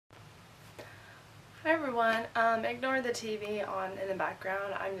Hi everyone. Ignore the TV on in the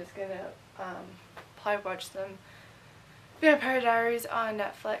background. I'm just gonna probably watch some Vampire Diaries on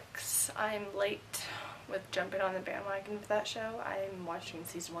Netflix. I'm late with jumping on the bandwagon for that show. I'm watching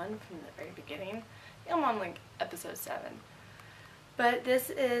season 1 from the very beginning. I'm on like episode 7. But this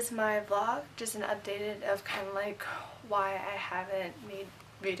is my vlog, just an updated of kind of like why I haven't made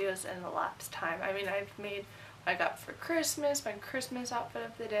videos in the lapsed time. I mean, I've made what I got for Christmas, my Christmas outfit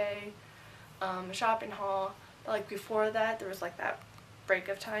of the day, a shopping haul, but like before that there was like that break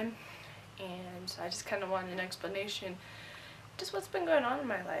of time, and so I just kind of wanted an explanation just what's been going on in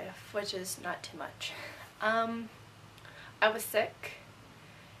my life, which is not too much. I was sick,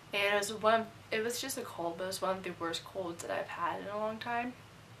 and it was just a cold, but it was one of the worst colds that I've had in a long time.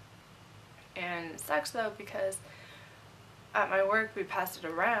 And it sucks though because at my work we pass it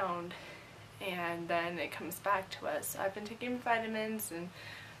around and then it comes back to us. So I've been taking vitamins and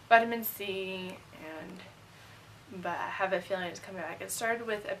vitamin C, but I have a feeling it's coming back. It started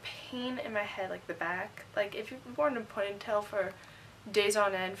with a pain in my head, like the back. Like if you've been worn a ponytail for days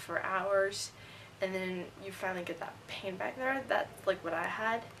on end for hours and then you finally get that pain back there, that's like what I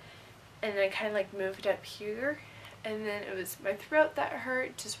had. And then it kind of like moved up here, and then it was my throat that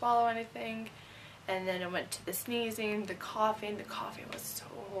hurt to swallow anything, and then it went to the sneezing, the coughing. The coughing was so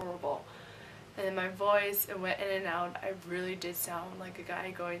horrible. And then my voice, it went in and out. I really did sound like a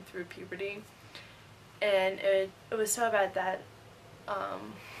guy going through puberty. And it was so bad that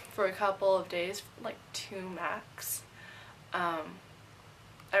for a couple of days, like 2 max, I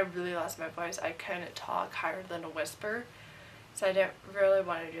really lost my voice. I couldn't talk higher than a whisper. So I didn't really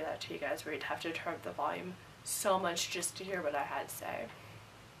want to do that to you guys where you'd have to turn up the volume so much just to hear what I had to say.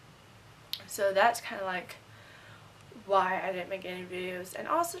 So that's kind of like why I didn't make any videos, and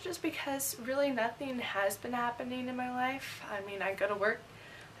also just because really nothing has been happening in my life. I mean, I go to work,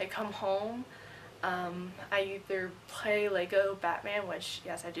 I come home, I either play Lego Batman, which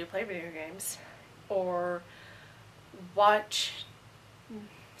yes, I do play video games, or watch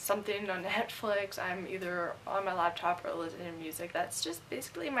something on Netflix. I'm either on my laptop or listening to music. That's just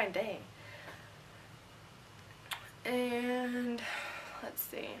basically my day. And let's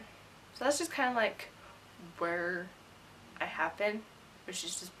see, so that's just kind of like where I have been, which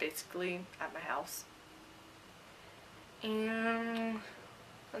is just basically at my house. And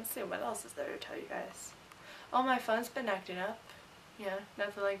let's see, what else is there to tell you guys? Oh, my phone's been acting up. Yeah,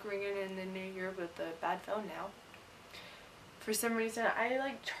 nothing like ringing in the new year with a bad phone now. For some reason, I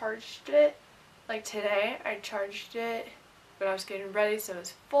like charged it, like today, I charged it when I was getting ready, so it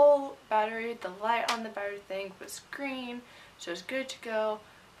was full battery. The light on the battery thing was green, so it was good to go.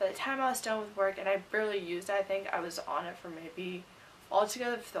 By the time I was done with work, and I barely used it, I think I was on it for maybe,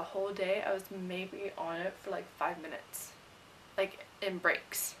 altogether for the whole day, I was maybe on it for like 5 minutes, like in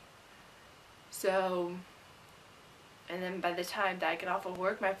breaks. So, and then by the time that I get off of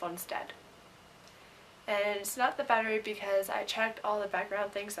work, my phone's dead. And it's not the battery, because I checked all the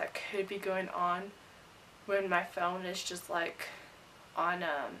background things that could be going on when my phone is just like on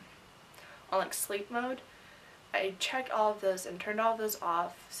like sleep mode. I checked all of those and turned all of those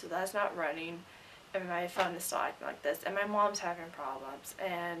off, so that's not running, and my phone is still acting like this, and my mom's having problems,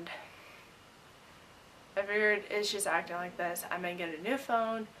 and I figured it's just acting like this. I may get a new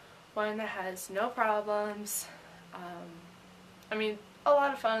phone, one that has no problems. I mean, a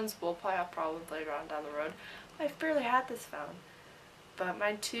lot of phones will probably have problems later on down the road. I've barely had this phone, but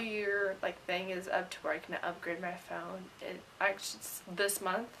my 2-year like thing is up to where I can upgrade my phone. It actually, it's this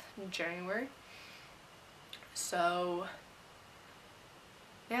month in January. So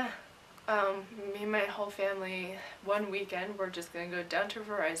yeah, me and my whole family, one weekend, we're just gonna go down to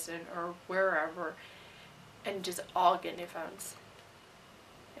Verizon or wherever and just all get new phones.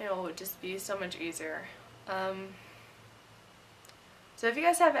 It'll just be so much easier. So if you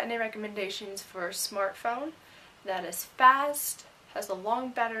guys have any recommendations for a smartphone that is fast, has a long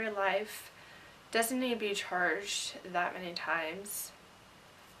battery life, doesn't need to be charged that many times,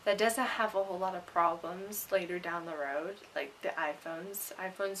 that doesn't have a whole lot of problems later down the road, like the iPhones.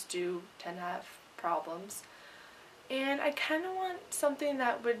 iPhones do tend to have problems. And I kind of want something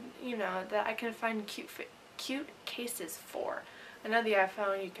that would, you know, that I can find cute cases for. I know the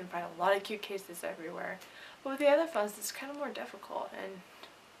iPhone, you can find a lot of cute cases everywhere. But with the other phones, it's kind of more difficult, and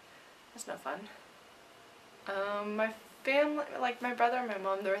that's no fun. My family, like my brother and my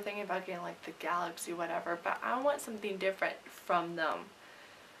mom, they were thinking about getting like the Galaxy whatever, but I want something different from them.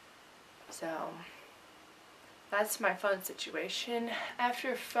 So that's my phone situation.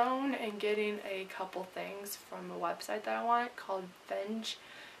 After phone and getting a couple things from a website that I want called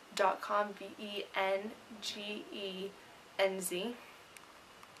Vengenz.com,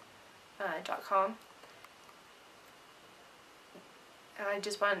 VENGENZ.com. And I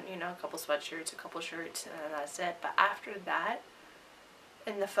just want, you know, a couple sweatshirts, a couple shirts, and then that's it. But after that,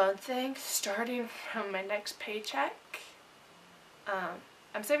 and the phone thing, starting from my next paycheck,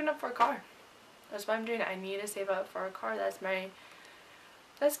 I'm saving up for a car. That's what I'm doing. I need to save up for a car. That's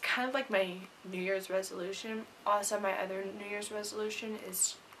kind of like my New Year's resolution. Also, my other New Year's resolution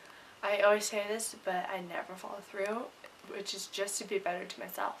is, I always say this, but I never follow through, which is just to be better to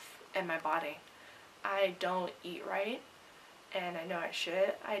myself and my body. I don't eat right, and I know I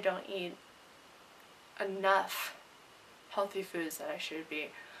should. I don't eat enough healthy foods that I should be.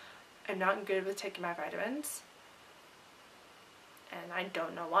 I'm not good with taking my vitamins, and I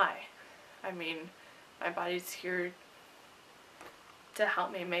don't know why. I mean, my body's here to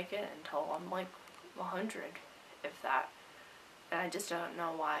help me make it until I'm like 100, if that. And I just don't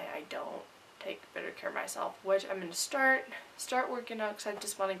know why I don't take better care of myself, which I'm going to start working out, because I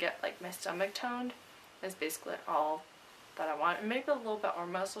just want to get like my stomach toned. That's basically all that I want. And maybe a little bit more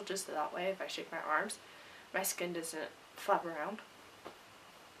muscle, just so that way if I shake my arms, my skin doesn't flap around.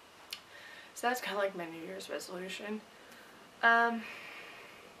 So that's kind of like my New Year's resolution. And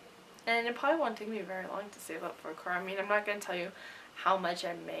it probably won't take me very long to save up for a car. I mean, I'm not going to tell you how much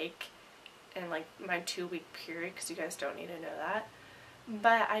I make in like my 2-week period, because you guys don't need to know that.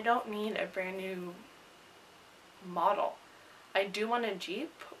 But I don't need a brand new model. I do want a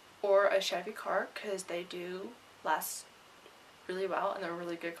Jeep or a Chevy car, because they do last really well and they're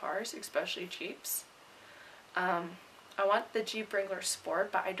really good cars, especially Jeeps. I want the Jeep Wrangler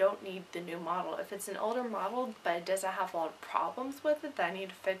Sport, but I don't need the new model. If it's an older model but it doesn't have a lot of problems with it that I need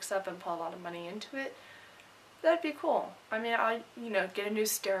to fix up and put a lot of money into it, that'd be cool. I mean, I'll, you know, get a new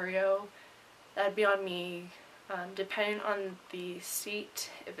stereo. That'd be on me. Depending on the seat,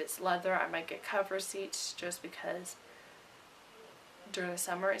 if it's leather, I might get cover seats, just because during the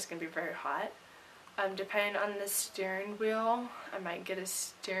summer it's going to be very hot. Depending on the steering wheel, I might get a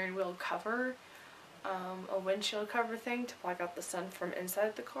steering wheel cover, a windshield cover thing to block out the sun from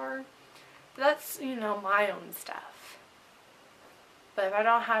inside the car. That's, you know, my own stuff. But if I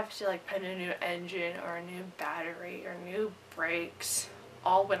don't have to like put a new engine or a new battery or new brakes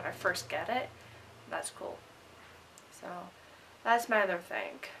all when I first get it, that's cool. So that's my other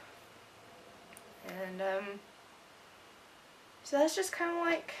thing. And so that's just kind of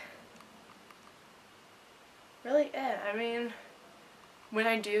like really it. I mean,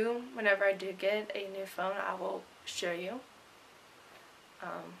 whenever I do get a new phone, I will show you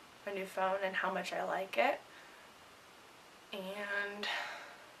a new phone and how much I like it. And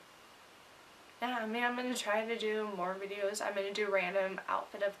yeah, I mean, I'm going to try to do more videos. I'm going to do random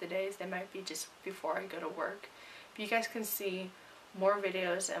outfit of the days. They might be just before I go to work. But you guys can see more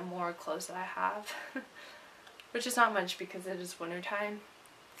videos and more clothes that I have. Which is not much because it is winter time.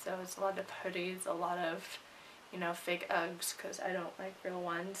 So it's a lot of hoodies, a lot of, you know, fake Uggs, because I don't like real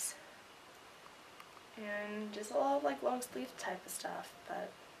ones. And just a lot of like long sleeve type of stuff. But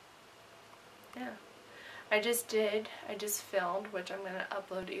yeah. I just filmed, which I'm going to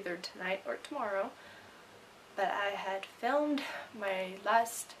upload either tonight or tomorrow, but I had filmed my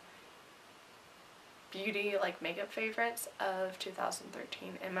last beauty, like makeup favorites of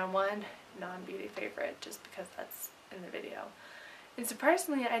 2013, and my one non-beauty favorite, just because that's in the video. And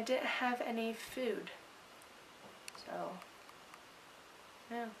surprisingly, I didn't have any food. So,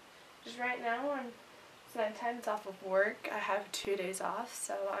 yeah. Just right now, it's 9 times off of work. I have 2 days off,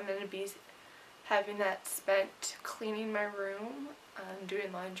 so I'm going to be having that spent cleaning my room,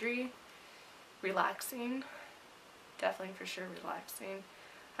 doing laundry, relaxing, definitely for sure relaxing.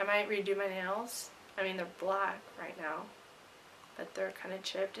 I might redo my nails. I mean, they're black right now, but they're kind of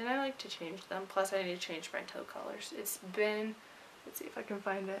chipped, and I like to change them. Plus, I need to change my toe colors. It's been, let's see if I can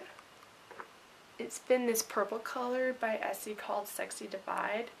find it. It's been this purple color by Essie called Sexy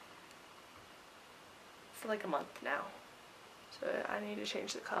Divide for like a month now, so I need to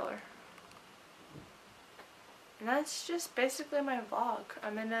change the color. And that's just basically my vlog.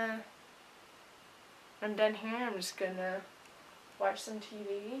 I'm done here. I'm just gonna watch some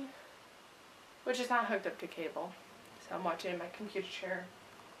TV, which is not hooked up to cable. So I'm watching in my computer chair.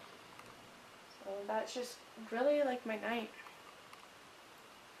 So that's just really like my night.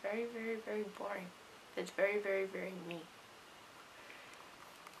 Very, very, very boring. It's very, very, very me.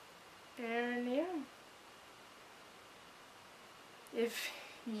 And yeah. If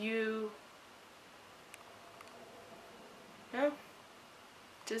you no.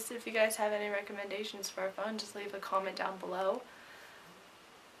 Just if you guys have any recommendations for a phone, just leave a comment down below.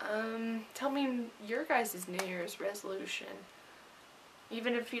 Tell me your guys' New Year's resolution.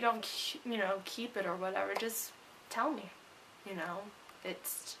 Even if you don't, you know, keep it or whatever, just tell me. You know,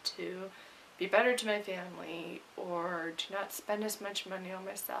 it's to be better to my family, or to not spend as much money on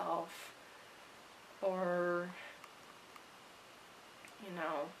myself, or, you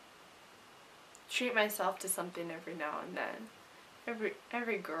know, treat myself to something every now and then.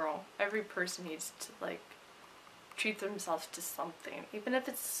 Every girl, every person needs to, like, treat themselves to something. Even if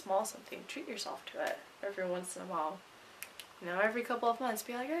it's small something, treat yourself to it every once in a while. You know, every couple of months,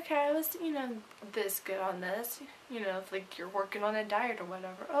 be like, okay, I was, you know, this good on this. You know, if, like, you're working on a diet or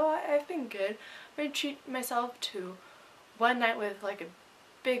whatever. Oh, I've been good. I'm going to treat myself to one night with, like, a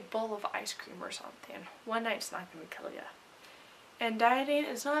big bowl of ice cream or something. One night's not going to kill you. And dieting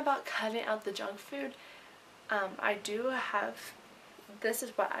is not about cutting out the junk food. I do have, this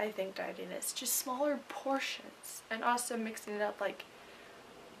is what I think dieting is. Just smaller portions. And also mixing it up, like,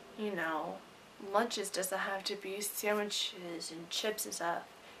 you know, lunches doesn't have to be sandwiches and chips and stuff.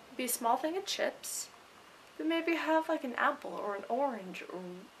 It'd be a small thing of chips, but maybe have like an apple or an orange or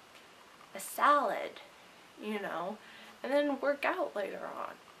a salad, you know, and then work out later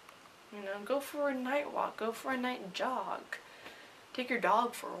on. You know, go for a night walk, go for a night jog, take your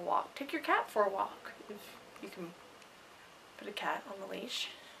dog for a walk, take your cat for a walk. If you can put a cat on the leash,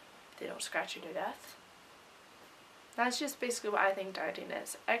 they don't scratch you to death. That's just basically what I think dieting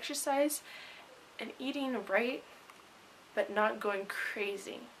is. Exercise and eating right, but not going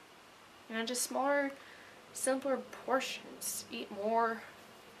crazy. You know, just smaller, simpler portions. Eat more,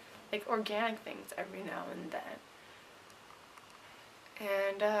 like, organic things every now and then.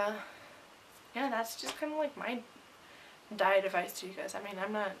 And, yeah, that's just kind of like my diet advice to you guys. I mean,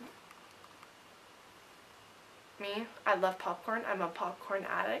 I'm not... Me, I love popcorn. I'm a popcorn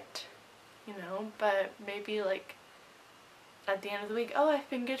addict, you know, but maybe, like, at the end of the week, oh, I've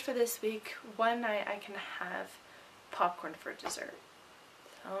been good for this week. One night I can have popcorn for dessert.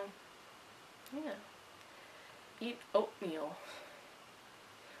 So, yeah. Eat oatmeal.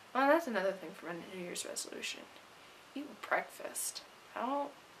 Oh, that's another thing for my New Year's resolution. Eat breakfast.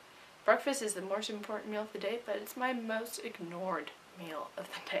 Breakfast is the most important meal of the day, but it's my most ignored meal of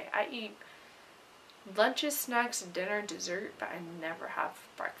the day. I eat lunches, snacks, dinner, dessert, but I never have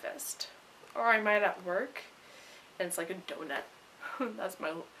breakfast. Or I might at work, and it's like a donut. That's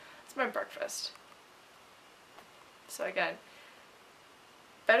my breakfast. So again,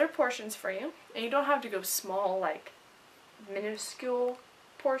 better portions for you, and you don't have to go small, like minuscule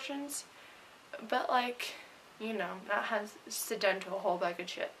portions, but like, you know, not have sit down to a whole bag of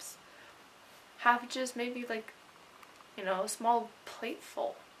chips. Have just maybe like, you know, a small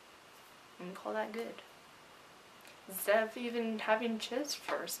plateful, and call that good. Instead of even having chips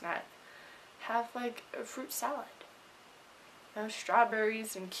for a snack, have like a fruit salad. You know,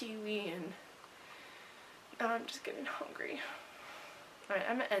 strawberries and kiwi, and I'm just getting hungry. Alright,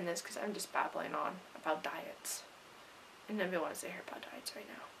 I'm gonna end this because I'm just babbling on about diets. And nobody wants to hear about diets right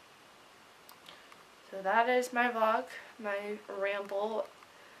now. So that is my vlog, my ramble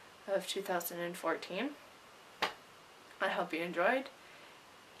of 2014. I hope you enjoyed.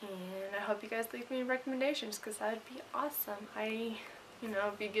 And I hope you guys leave me recommendations because that would be awesome. You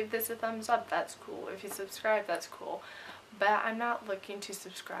know, if you give this a thumbs up, that's cool. If you subscribe, that's cool. But I'm not looking to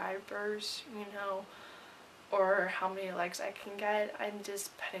subscribers, you know, or how many likes I can get. I'm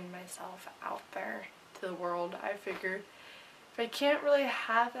just putting myself out there to the world. I figured if I can't really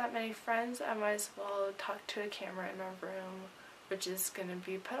have that many friends, I might as well talk to a camera in my room, which is going to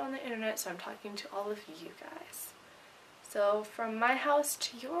be put on the internet, so I'm talking to all of you guys. So from my house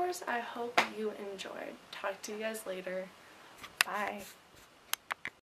to yours, I hope you enjoyed. Talk to you guys later. Bye.